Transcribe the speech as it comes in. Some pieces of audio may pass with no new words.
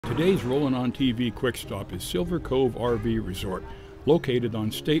Today's Rollin' on TV quick stop is Silver Cove RV Resort, located on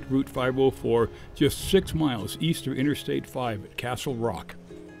State Route 504, just 6 miles east of Interstate 5 at Castle Rock.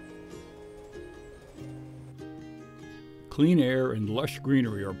 Clean air and lush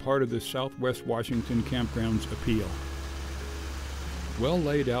greenery are part of the Southwest Washington Campground's appeal. Well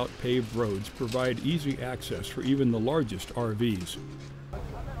laid out paved roads provide easy access for even the largest RVs.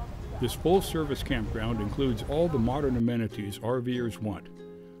 This full-service campground includes all the modern amenities RVers want.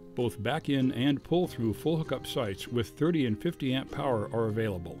 Both back-in and pull-through full hookup sites with 30 and 50 amp power are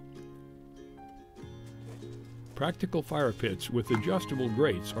available. Practical fire pits with adjustable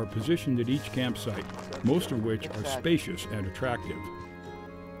grates are positioned at each campsite, most of which are spacious and attractive.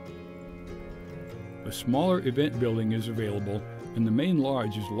 A smaller event building is available, and the main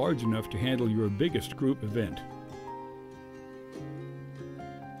lodge is large enough to handle your biggest group event.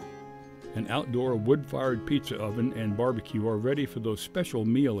 An outdoor wood-fired pizza oven and barbecue are ready for those special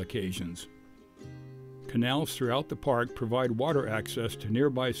meal occasions. Canals throughout the park provide water access to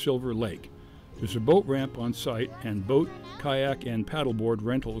nearby Silver Lake. There's a boat ramp on site, and boat, kayak, and paddleboard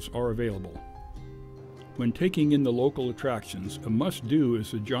rentals are available. When taking in the local attractions, a must-do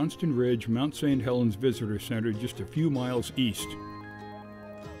is the Johnston Ridge Mount St. Helens Visitor Center just a few miles east.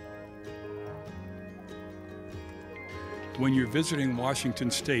 When you're visiting Washington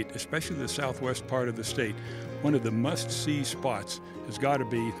State, especially the southwest part of the state, one of the must-see spots has got to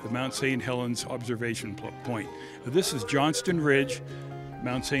be the Mount St. Helens observation point. This is Johnston Ridge.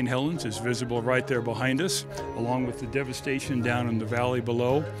 Mount St. Helens is visible right there behind us, along with the devastation down in the valley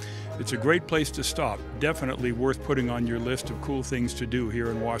below. It's a great place to stop, definitely worth putting on your list of cool things to do here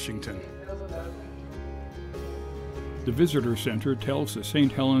in Washington. The Visitor Center tells the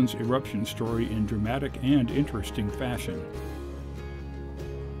St. Helens eruption story in dramatic and interesting fashion.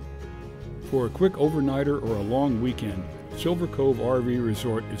 For a quick overnighter or a long weekend, Silver Cove RV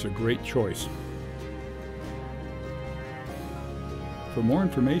Resort is a great choice. For more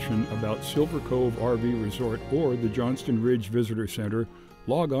information about Silver Cove RV Resort or the Johnston Ridge Visitor Center,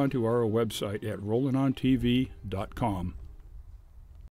 log on to our website at ROLLINONTV.com.